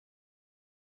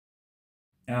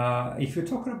if you're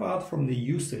talking about from the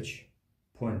usage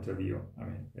point of view, I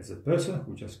mean, as a person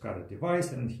who just got a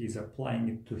device and he's applying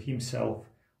it to himself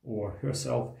or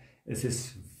herself, this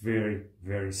is very,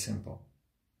 very simple.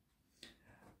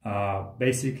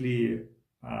 Basically,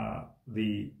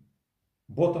 the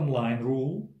bottom line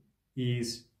rule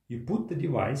is you put the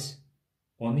device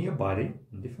on your body,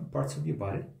 on different parts of your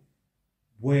body,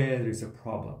 where there is a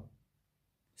problem,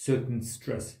 certain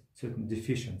stress, certain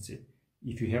deficiency.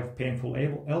 If you have painful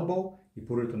elbow, you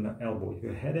put it on the elbow. If you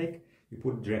have a headache, you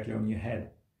put it directly on your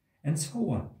head, and so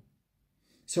on.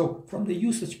 So from the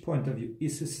usage point of view,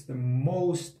 this is the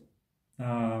most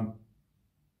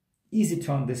easy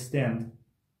to understand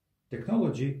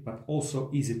technology, but also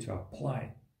easy to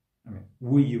apply. I mean,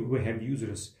 we have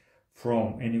users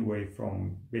from anyway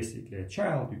from basically a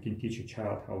child. You can teach a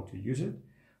child how to use it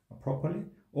properly,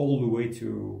 all the way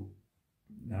to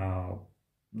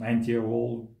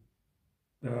 90-year-old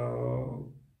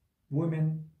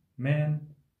women, men,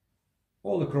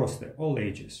 all across all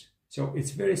ages. So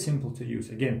it's very simple to use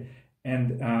again.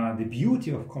 And the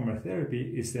beauty of coMra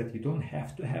therapy is that you don't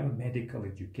have to have a medical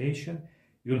education.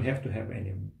 You don't have to have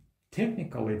any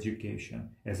technical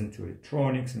education, as into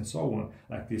electronics and so on,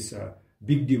 like these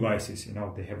big devices, you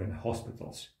know, they have in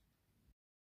hospitals.